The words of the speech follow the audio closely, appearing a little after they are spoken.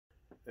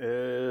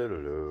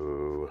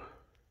Hello.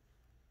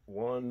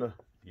 One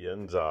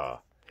Yenza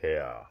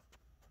here.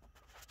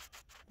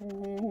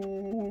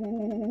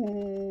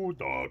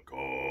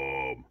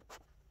 .com.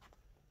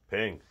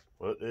 Ping,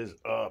 what is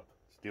up?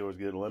 Steelers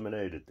get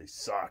eliminated. They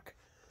suck.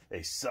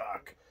 They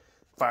suck.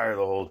 Fire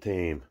the whole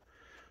team.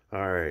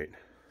 Alright,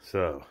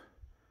 so,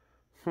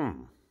 this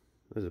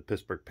is the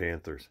Pittsburgh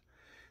Panthers.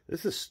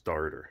 This is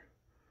starter.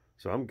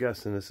 So I'm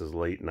guessing this is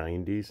late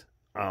 90s.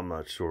 I'm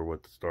not sure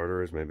what the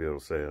starter is. Maybe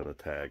it'll say on a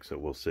tag, so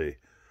we'll see.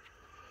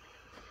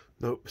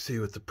 Nope, see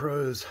what the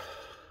pros,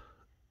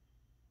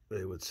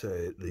 they would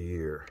say the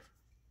year.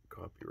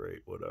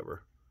 Copyright,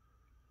 whatever.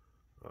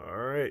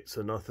 Alright,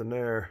 so nothing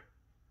there.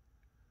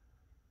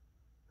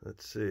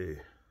 Let's see.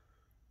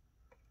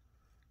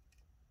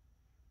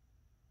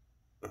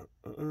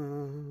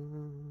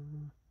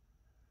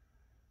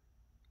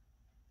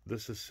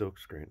 This is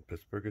silkscreen.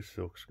 Pittsburgh is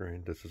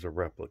silkscreen. This is a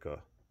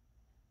replica.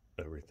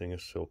 Everything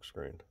is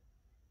silkscreened.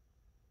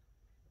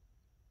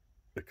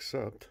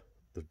 Except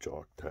the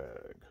jock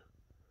tag,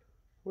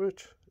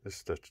 which is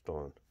stitched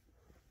on.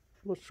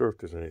 I'm not sure if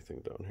there's anything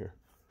down here.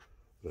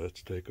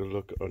 Let's take a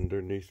look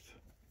underneath.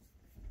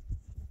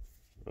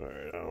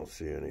 Alright, I don't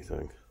see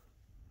anything.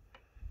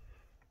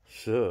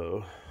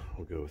 So,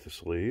 we'll go with the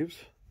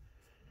sleeves.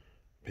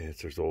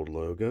 Panthers old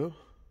logo.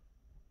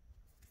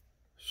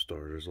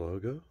 Starters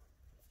logo.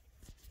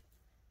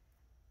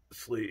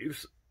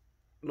 Sleeves.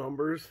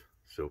 Numbers.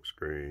 Silk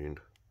screened.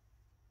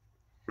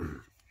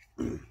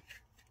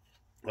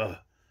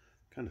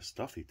 Kind of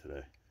stuffy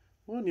today.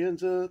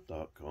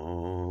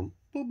 Onyenza.com.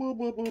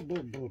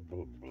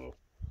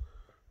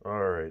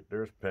 Alright,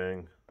 there's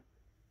Ping.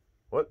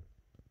 What?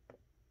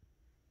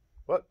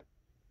 What?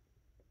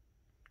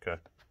 Okay.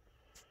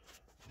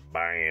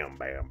 Bam,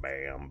 bam,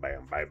 bam,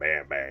 bam, bam,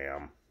 bam,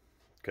 bam.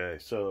 Okay,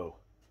 so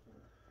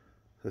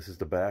this is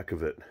the back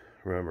of it.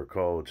 Remember,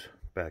 college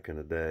back in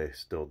the day,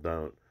 still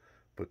don't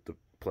put the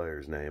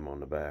player's name on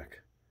the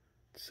back.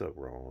 It's so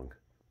wrong.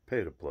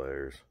 Pay the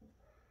players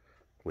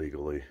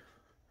legally.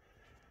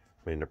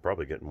 I mean, they're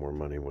probably getting more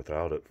money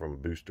without it from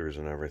boosters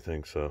and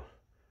everything, so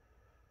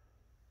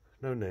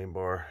no name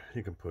bar.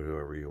 You can put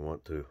whoever you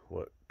want to.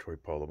 What? Troy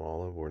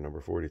Polamalu or number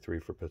 43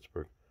 for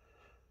Pittsburgh.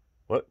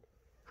 What?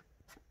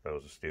 That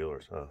was the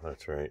Steelers. Oh,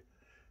 that's right.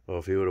 Well,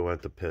 if he would have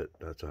went to Pitt,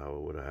 that's how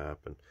it would have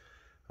happened.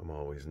 I'm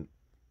always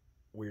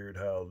weird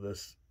how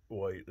this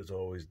white is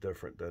always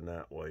different than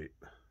that white.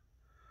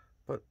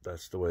 But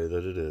that's the way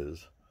that it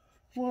is.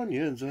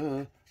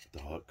 Onyenza.com.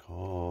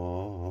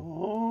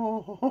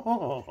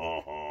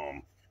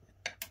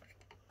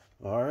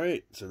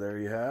 Alright, so there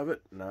you have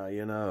it. Now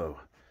you know.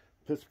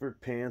 Pittsburgh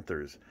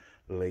Panthers,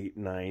 late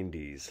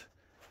 90s.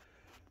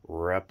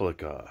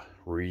 Replica,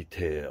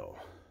 retail,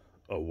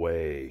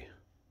 away,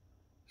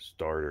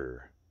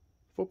 starter,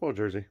 football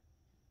jersey.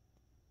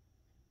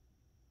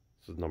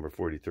 This is number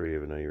 43,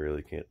 even though you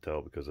really can't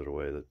tell because of the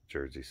way that the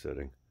jersey's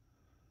sitting.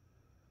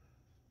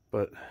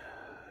 But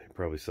you're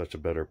probably such a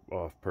better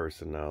off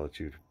person now that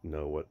you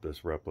know what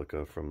this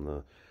replica from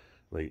the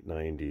late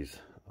 90s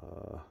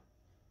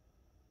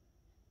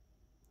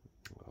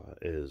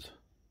is.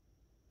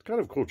 It's kind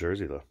of a cool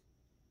jersey, though.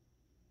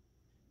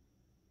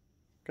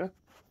 Okay,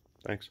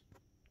 thanks.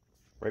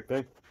 Right,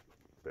 Bing?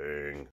 Bing.